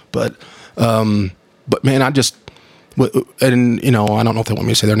 But man, I don't know if they want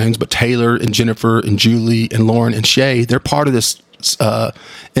me to say their names, but Taylor and Jennifer and Julie and Lauren and Shay, they're part of this,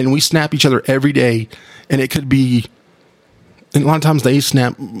 and we snap each other every day, and it could be. And a lot of times they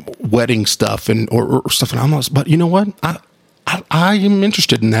snap wedding stuff or stuff, and I'm not. But you know what? I am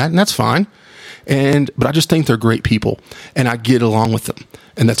interested in that, and that's fine. But I just think they're great people, and I get along with them,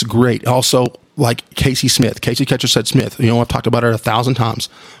 and that's great. Also, like Casey Catcher said Smith. You know, I've talked about her 1,000 times.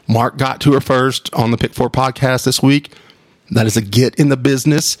 Mark got to her first on the Pick 4 podcast this week. That is a get in the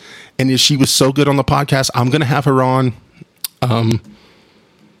business, and she was so good on the podcast. I'm going to have her on.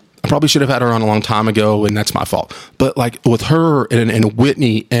 I probably should have had her on a long time ago, and that's my fault. But like with her and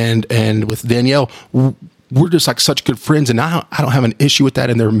Whitney and with Danielle, we're just like such good friends, and I don't have an issue with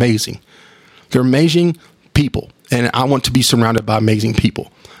that, and they're amazing. They're amazing people, and I want to be surrounded by amazing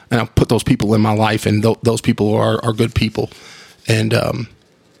people, and I put those people in my life, and those people are good people. And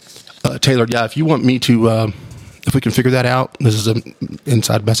Taylor, yeah, if you want me to, if we can figure that out, this is an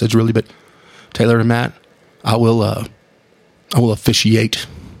inside message, really, but Taylor and Matt, I will officiate.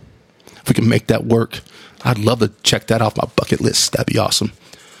 If we can make that work, I'd love to check that off my bucket list. That'd be awesome.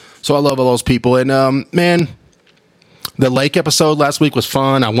 So I love all those people. And man, the lake episode last week was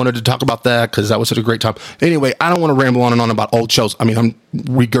fun. I wanted to talk about that because that was such a great time. Anyway, I don't want to ramble on and on about old shows. I mean, I'm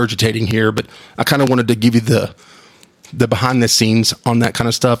regurgitating here, but I kind of wanted to give you the behind the scenes on that kind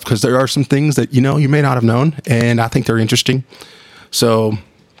of stuff, because there are some things that, you may not have known, and I think they're interesting. So,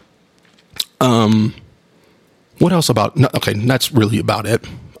 what else about, okay, that's really about it.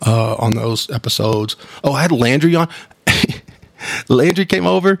 On those episodes. Oh, I had Landry on. Landry came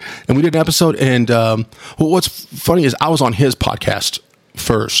over and we did an episode. And what's funny is I was on his podcast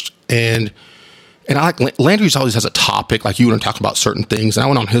first, and I like Landry's always has a topic, like you want to talk about certain things. And I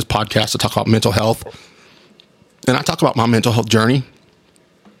went on his podcast to talk about mental health, and I talk about my mental health journey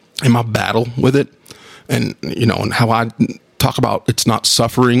and my battle with it, and and how I talk about it's not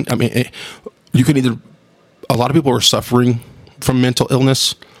suffering. I mean, a lot of people are suffering from mental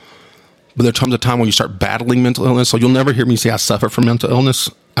illness, but there comes a time when you start battling mental illness. So you'll never hear me say I suffer from mental illness.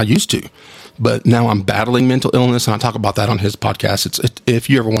 I used to, but now I'm battling mental illness, and I talk about that on his podcast. If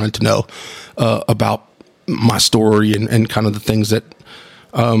you ever wanted to know about my story and kind of the things that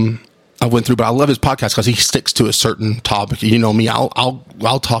I went through, but I love his podcast because he sticks to a certain topic. You know me,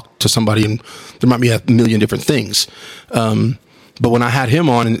 I'll talk to somebody, and there might be a million different things. But when I had him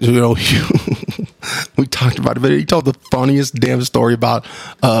on, and we talked about it, but he told the funniest damn story about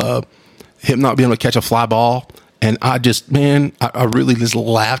him not being able to catch a fly ball. And I really just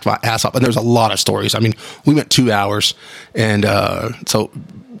laughed my ass off. And there's a lot of stories. I mean, we went 2 hours, and I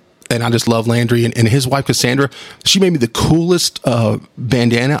just love Landry and his wife, Cassandra. She made me the coolest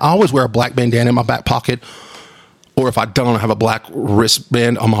bandana. I always wear a black bandana in my back pocket, or if I don't, I have a black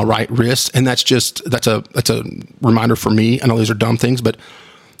wristband on my right wrist. And that's a reminder for me. I know these are dumb things, but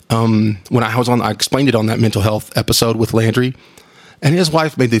when I explained it on that mental health episode with Landry, and his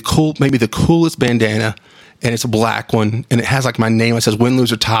wife made me the coolest bandana, and it's a black one, and it has like my name. It says win,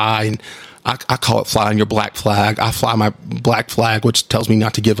 lose, or tie, and I call it flying your black flag. I fly my black flag, which tells me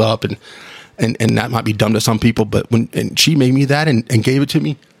not to give up, and that might be dumb to some people, but and she made me that and gave it to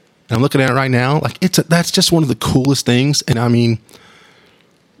me, and I'm looking at it right now, like that's just one of the coolest things. And I mean,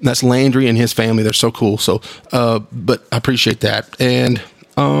 that's Landry and his family. They're so cool. So, but I appreciate that, and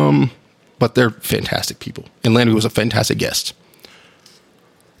but they're fantastic people, and Landry was a fantastic guest.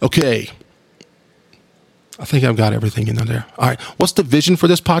 Okay. I think I've got everything in there. All right. What's the vision for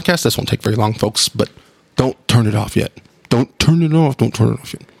this podcast? This won't take very long, folks, but don't turn it off yet. Don't turn it off. Don't turn it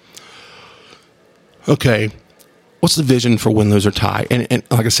off yet. Okay. What's the vision for Win, Lose, or Tie? And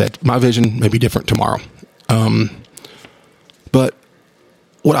like I said, my vision may be different tomorrow. But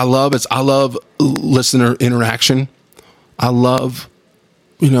what I love is listener interaction. I love,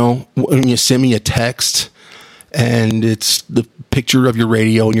 when you send me a text and it's the picture of your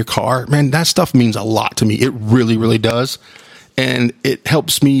radio in your car, man, that stuff means a lot to me. It really, really does. And it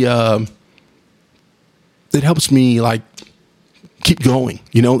helps me, like keep going.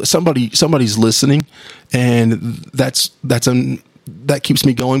 Somebody's listening, and that keeps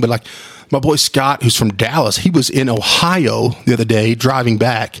me going. But like my boy Scott, who's from Dallas, he was in Ohio the other day driving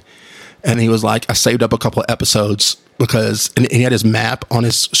back, and he was like, I saved up a couple of episodes and he had his map on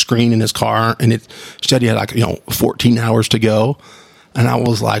his screen in his car, and it said he had like 14 hours to go. And I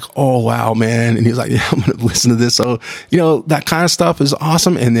was like, oh, wow, man. And he was like, yeah, I'm going to listen to this. So, that kind of stuff is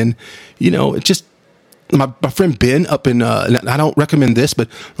awesome. And then, it just, my friend Ben up in, and I don't recommend this, but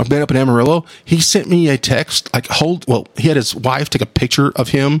my Ben up in Amarillo, he sent me a text, he had his wife take a picture of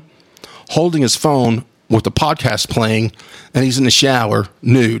him holding his phone with the podcast playing, and he's in the shower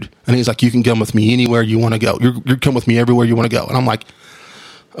nude. And he's like, you can come with me anywhere you want to go. You're come with me everywhere you want to go. And I'm like,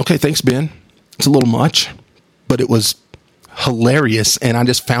 okay, thanks, Ben. It's a little much, but it was hilarious, and I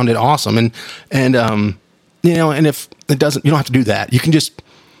just found it awesome. And and if it doesn't, you don't have to do that. You can just,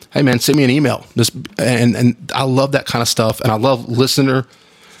 hey man, send me an email. And I love that kind of stuff, and I love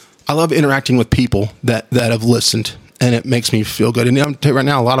interacting with people that have listened, and it makes me feel good. And I'm telling you right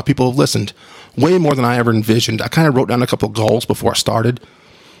now, a lot of people have listened, way more than I ever envisioned. I kind of wrote down a couple of goals before I started,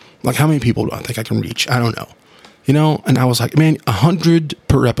 like how many people do I think I can reach? I don't know. And I was like, man, 100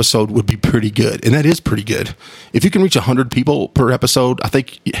 per episode would be pretty good. And that is pretty good. If you can reach 100 people per episode, I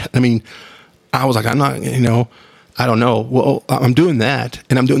was like, I'm not, I don't know. Well, I'm doing that,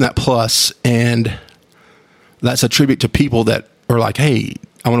 and I'm doing that plus, and that's a tribute to people that are like, hey,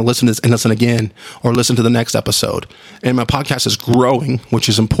 I want to listen to this and listen again, or listen to the next episode. And my podcast is growing, which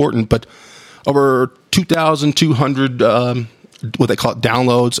is important, but over 2,200, what they call it,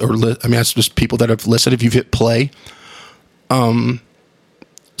 downloads, that's just people that have listened. If you've hit play,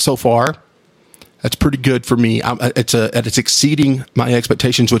 so far, that's pretty good for me. It's exceeding my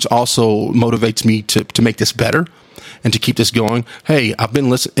expectations, which also motivates me to make this better and to keep this going. Hey, I've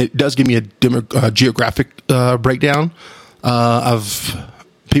been listening. It does give me a geographic breakdown of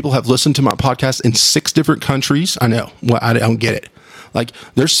people have listened to my podcast in 6 different countries. I know. Well, I don't get it. Like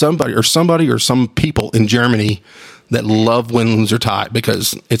there's somebody or some people in Germany that love Win, Lose, or Tie,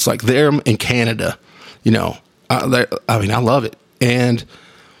 because it's like them in Canada, I love it. And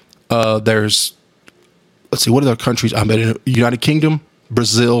there's, let's see, what other countries? I'm in United Kingdom,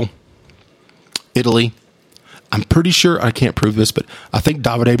 Brazil, Italy. I'm pretty sure, I can't prove this, but I think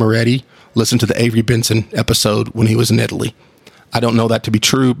Davide Moretti listened to the Avery Benson episode when he was in Italy. I don't know that to be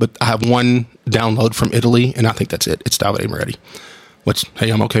true, but I have one download from Italy, and I think that's it. It's Davide Moretti, which, hey,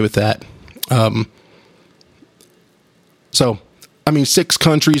 I'm okay with that. So, 6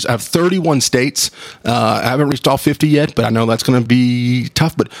 countries. I have 31 states. I haven't reached all 50 yet, but I know that's going to be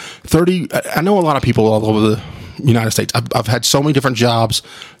tough. But 30, I know a lot of people all over the United States. I've had so many different jobs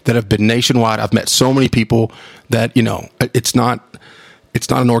that have been nationwide. I've met so many people that, it's not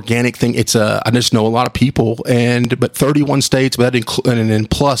an organic thing. I just know a lot of people, but 31 states, but and then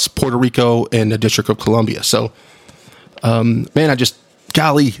plus Puerto Rico and the District of Columbia. So, man,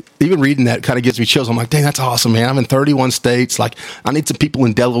 golly, even reading that kind of gives me chills. I'm like, dang, that's awesome, man. I'm in 31 states. Like, I need some people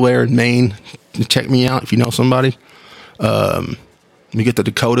in Delaware and Maine to check me out if you know somebody. You get the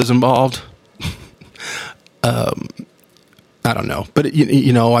Dakotas involved. I don't know. But,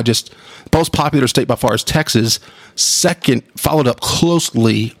 most popular state by far is Texas. Second, followed up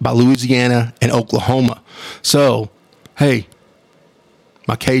closely by Louisiana and Oklahoma. So, hey,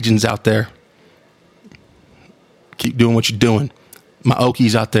 my Cajuns out there, keep doing what you're doing. My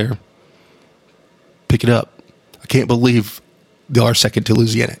Okies out there, pick it up. I can't believe they are second to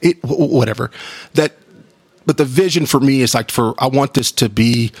Louisiana. Whatever. But the vision for me is like I want this to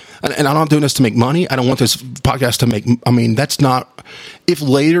be, and I'm not doing this to make money. I don't want this podcast to make, that's not, if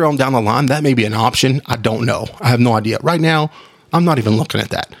later on down the line, that may be an option. I don't know. I have no idea. Right now, I'm not even looking at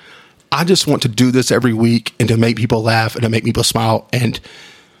that. I just want to do this every week and to make people laugh and to make people smile and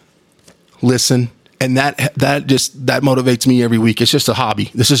listen. And that motivates me every week. It's just a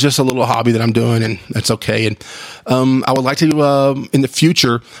hobby. This is just a little hobby that I'm doing, and that's okay. And I would like to, in the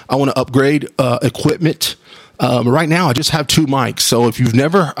future, I want to upgrade equipment. Right now, I just have 2 mics. So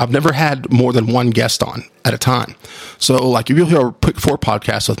I've never had more than 1 guest on at a time. So like if you'll hear a Pick 4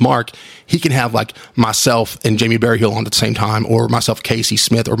 podcast with Mark, he can have like myself and Jamie Berryhill on at the same time, or myself, Casey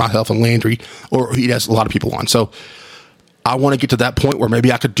Smith, or myself and Landry, or he has a lot of people on. So I want to get to that point where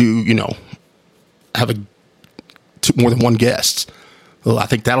maybe I could do, have more than 1 guest. Well, I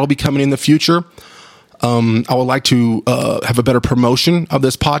think that'll be coming in the future. I would like to have a better promotion of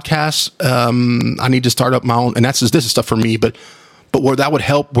this podcast. I need to start up my own, and this is stuff for me, but where that would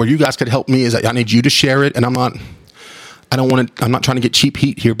help, where you guys could help me, is that I need you to share it. And I'm not trying to get cheap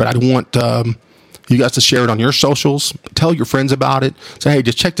heat here, but I want you guys to share it on your socials. Tell your friends about it. Say, hey,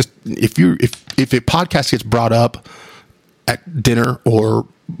 just check this. If a podcast gets brought up at dinner or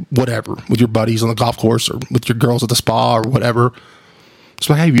whatever, with your buddies on the golf course or with your girls at the spa or whatever. It's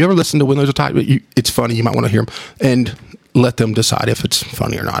like, hey, have you ever listened to When Lose or Tie? It's funny. You might want to hear them and let them decide if it's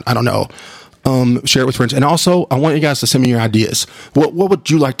funny or not. I don't know. Share it with friends. And also, I want you guys to send me your ideas. What would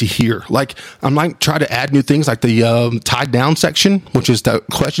you like to hear? Like, I might try to add new things like the tied down section, which is the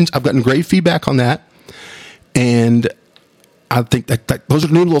questions. I've gotten great feedback on that. And I think that those are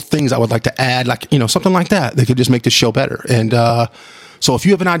new little things I would like to add, like, something like that. They could just make the show better. And so if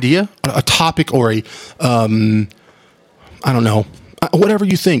you have an idea, a topic, or I don't know, whatever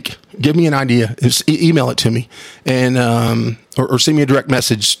you think, give me an idea. Just email it to me, and or send me a direct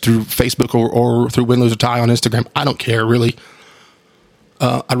message through Facebook or through When Lose or Tie on Instagram. I don't care, really.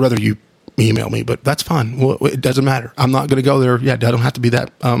 I'd rather you email me, but that's fine. Well, it doesn't matter. I'm not going to go there. Yeah, I don't have to be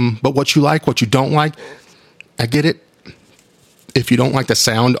that. But what you like, what you don't like, I get it. If you don't like the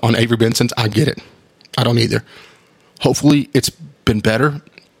sound on Avery Benson's, I get it. I don't either. Hopefully it's been better,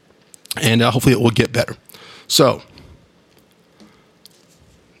 and hopefully it will get better. So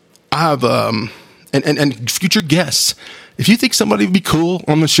I have and future guests. If you think somebody would be cool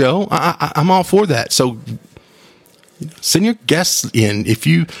on the show, I'm all for that. So send your guests in.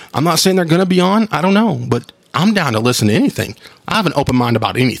 I'm not saying they're going to be on. I don't know, but I'm down to listen to anything. I have an open mind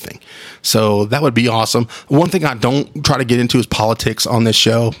about anything. So that would be awesome. One thing I don't try to get into is politics on this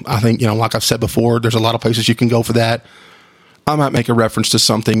show. I think, like I've said before, there's a lot of places you can go for that. I might make a reference to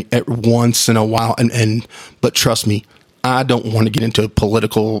something at once in a while, but trust me, I don't want to get into a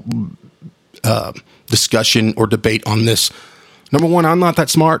political discussion or debate on this. Number one, I'm not that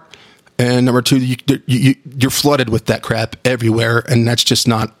smart. And number two, you're flooded with that crap everywhere, and that's just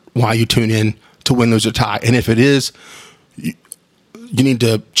not why you tune in to When Lose or Tie. And if it is, you need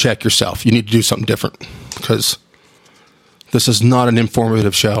to check yourself. You need to do something different, because this is not an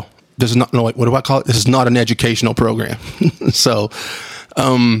informative show. This is not, no, what do I call it? This is not an educational program. So,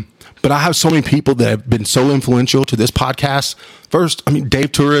 but I have so many people that have been so influential to this podcast. First,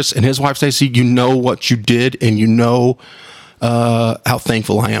 Dave Touris and his wife, Stacey, what you did, and how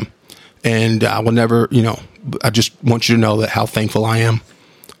thankful I am. And I will never, I just want you to know that how thankful I am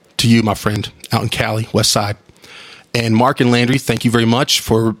to you, my friend, out in Cali, West Side. And Mark and Landry, thank you very much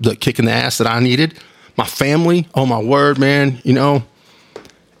for the kick in the ass that I needed. My family, oh my word, man,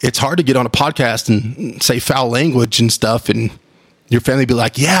 it's hard to get on a podcast and say foul language and stuff, and your family be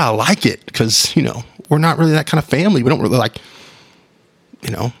like, yeah, I like it, because, we're not really that kind of family. We don't really we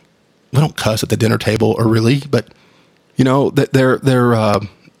don't cuss at the dinner table, or really, but, that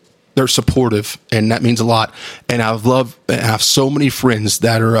they're supportive, and that means a lot. And I have so many friends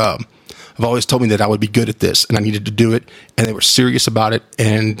that are, have always told me that I would be good at this and I needed to do it, and they were serious about it.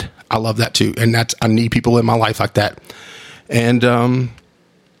 And I love that too. And I need people in my life like that. And,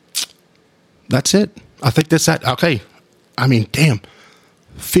 that's it. I think that's that. Okay. Damn,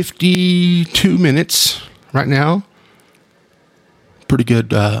 52 minutes right now. Pretty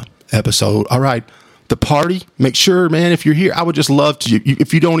good, episode. All right. The party, make sure, man, if you're here, I would just love to,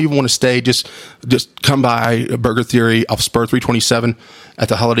 if you don't even want to stay, just come by Burger Theory off Spur 327 at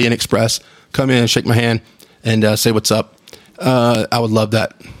the Holiday Inn Express. Come in, shake my hand, and say what's up. I would love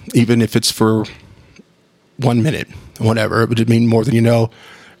that, even if it's for 1 minute, whatever. It would mean more than you know.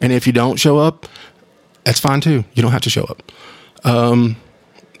 And if you don't show up, that's fine too. You don't have to show up.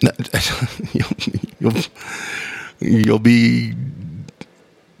 You'll be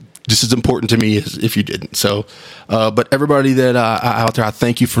just as important to me as if you didn't. So, but everybody that out there, I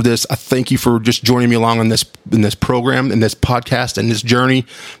thank you for this. I thank you for just joining me along in this program, in this podcast, and this journey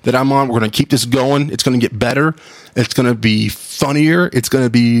that I'm on. We're going to keep this going. It's going to get better. It's going to be funnier. It's going to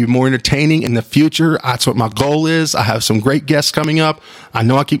be more entertaining in the future. That's what my goal is. I have some great guests coming up. I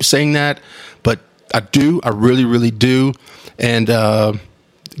know I keep saying that, but I do. I really, really do. And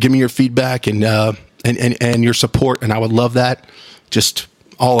give me your feedback and your support, and I would love that. Just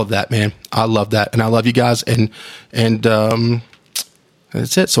all of that, man. I love that. And I love you guys. And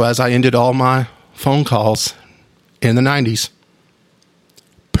that's it. So as I ended all my phone calls in the 90s,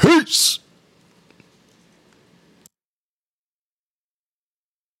 peace.